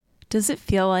Does it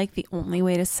feel like the only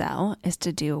way to sell is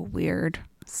to do weird,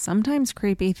 sometimes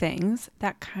creepy things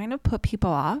that kind of put people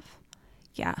off?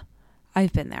 Yeah,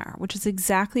 I've been there, which is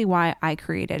exactly why I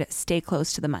created Stay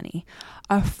Close to the Money,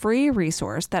 a free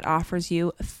resource that offers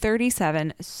you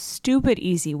 37 stupid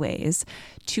easy ways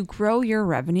to grow your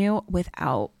revenue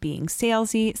without being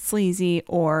salesy, sleazy,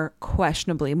 or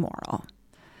questionably moral.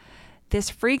 This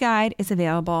free guide is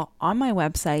available on my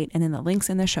website and in the links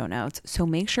in the show notes, so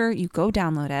make sure you go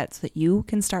download it so that you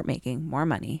can start making more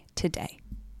money today.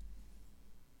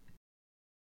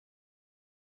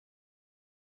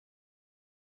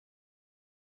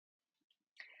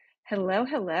 Hello,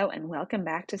 and welcome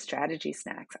back to Strategy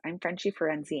Snacks. I'm Frenchie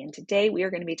Ferenzi, and today we are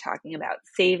going to be talking about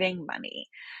saving money.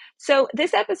 So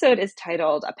this episode is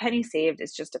titled "A Penny Saved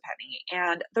is Just a Penny,"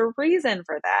 and the reason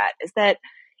for that is that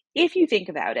if you think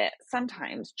about it,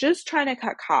 sometimes just trying to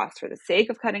cut costs for the sake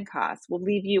of cutting costs will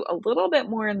leave you a little bit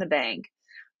more in the bank,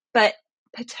 but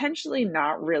potentially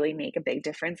not really make a big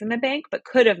difference in the bank, but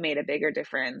could have made a bigger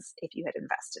difference if you had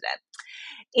invested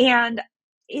it. And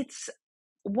it's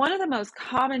one of the most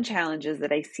common challenges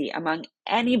that I see among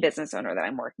any business owner that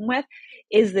I'm working with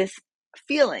is this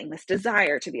feeling, this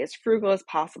desire to be as frugal as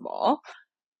possible.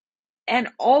 And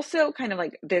also kind of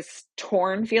like this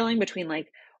torn feeling between like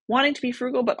wanting to be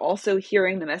frugal, but also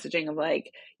hearing the messaging of like,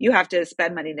 you have to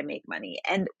spend money to make money.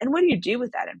 And what do you do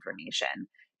with that information?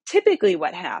 Typically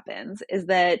what happens is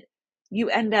that you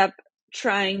end up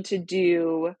trying to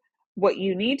do what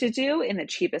you need to do in the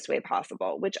cheapest way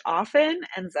possible, which often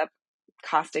ends up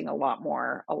costing a lot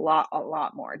more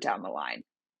down the line.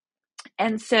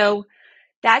 And so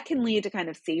that can lead to kind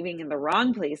of saving in the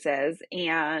wrong places.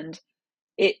 And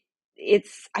it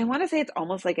it's I want to say it's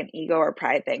almost like an ego or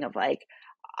pride thing of like,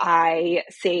 I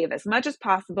save as much as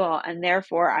possible and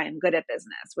therefore I am good at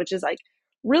business, which is like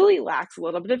really lacks a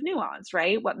little bit of nuance,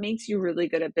 right? What makes you really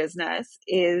good at business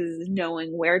is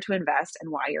knowing where to invest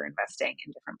and why you're investing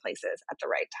in different places at the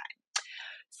right time.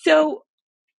 So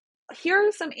here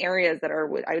are some areas that are,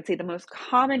 I would say, the most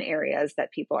common areas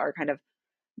that people are kind of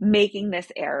making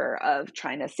this error of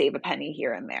trying to save a penny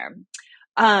here and there.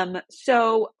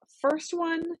 So first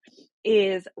one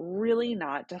is really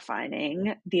not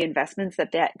defining the investments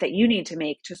that you need to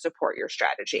make to support your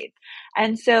strategy.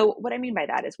 And so what I mean by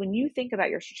that is when you think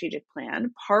about your strategic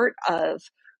plan, part of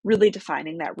really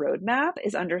defining that roadmap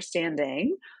is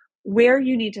understanding where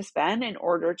you need to spend in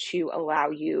order to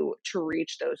allow you to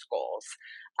reach those goals.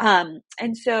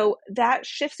 And so that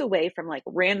shifts away from like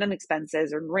random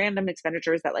expenses or random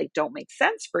expenditures that like don't make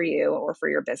sense for you or for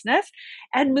your business,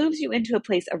 and moves you into a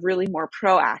place of really more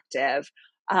proactive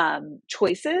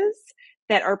choices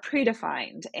that are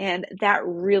predefined. And that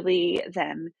really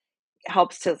then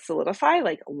helps to solidify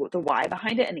like the why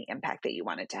behind it and the impact that you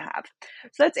want it to have.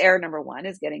 So that's error number one,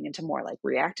 is getting into more like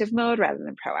reactive mode rather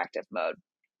than proactive mode.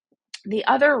 The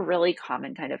other really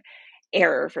common kind of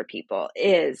error for people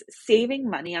is saving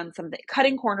money on something,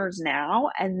 cutting corners now,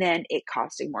 and then it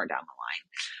costing more down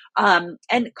the line.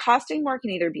 And costing more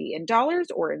can either be in dollars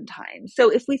or in time. So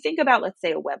if we think about, let's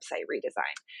say, a website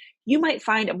redesign, you might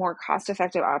find a more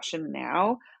cost-effective option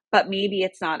now, but maybe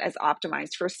it's not as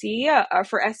optimized for SEO,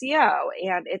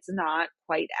 and it's not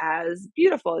quite as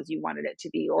beautiful as you wanted it to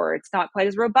be, or it's not quite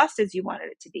as robust as you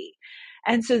wanted it to be.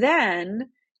 And so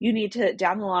then you need to,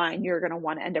 down the line, you're going to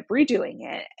want to end up redoing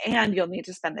it, and you'll need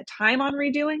to spend the time on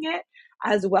redoing it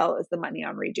as well as the money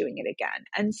on redoing it again.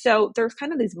 And so there's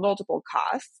kind of these multiple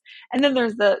costs. And then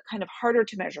there's the kind of harder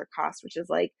to measure cost, which is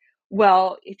like,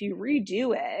 well, if you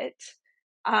redo it,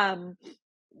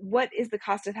 what is the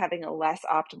cost of having a less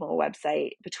optimal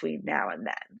website between now and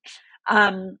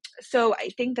then? So I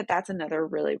think that that's another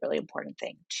really, really important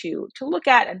thing to look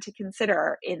at and to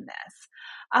consider in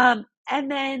this. And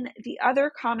then the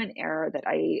other common error that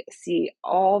I see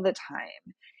all the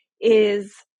time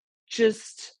is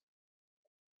just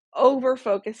over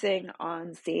focusing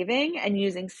on saving and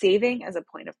using saving as a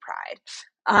point of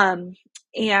pride.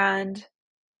 And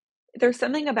there's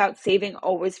something about saving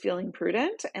always feeling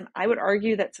prudent. And I would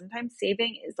argue that sometimes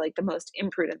saving is like the most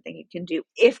imprudent thing you can do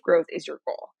if growth is your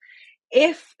goal.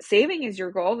 If saving is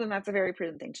your goal, then that's a very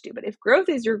prudent thing to do. But if growth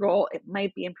is your goal, it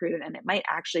might be imprudent and it might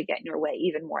actually get in your way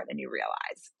even more than you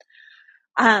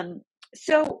realize.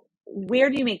 So where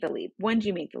do you make the leap? When do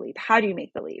you make the leap? How do you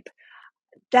make the leap?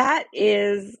 That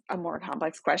is a more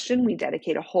complex question. We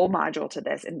dedicate a whole module to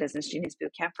this in Business Genius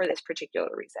Bootcamp for this particular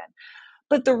reason.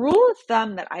 But the rule of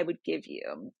thumb that I would give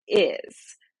you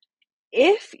is,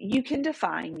 if you can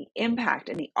define the impact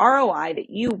and the ROI that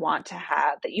you want to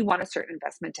have, that you want a certain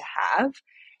investment to have,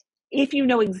 If you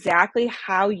know exactly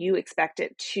how you expect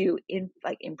it to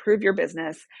improve your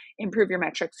business, improve your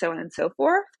metrics, so on and so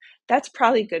forth, that's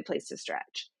probably a good place to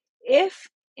stretch. If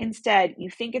instead you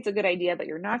think it's a good idea, but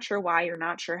you're not sure why, you're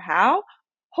not sure how,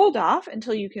 hold off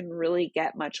until you can really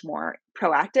get much more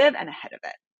proactive and ahead of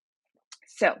it.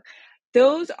 So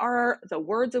those are the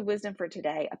words of wisdom for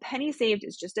today. A penny saved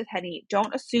is just a penny.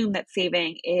 Don't assume that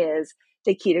saving is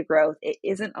the key to growth. It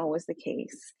isn't always the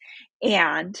case.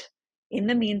 And in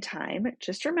the meantime,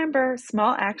 just remember,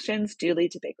 small actions do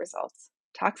lead to big results.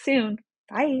 Talk soon.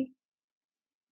 Bye.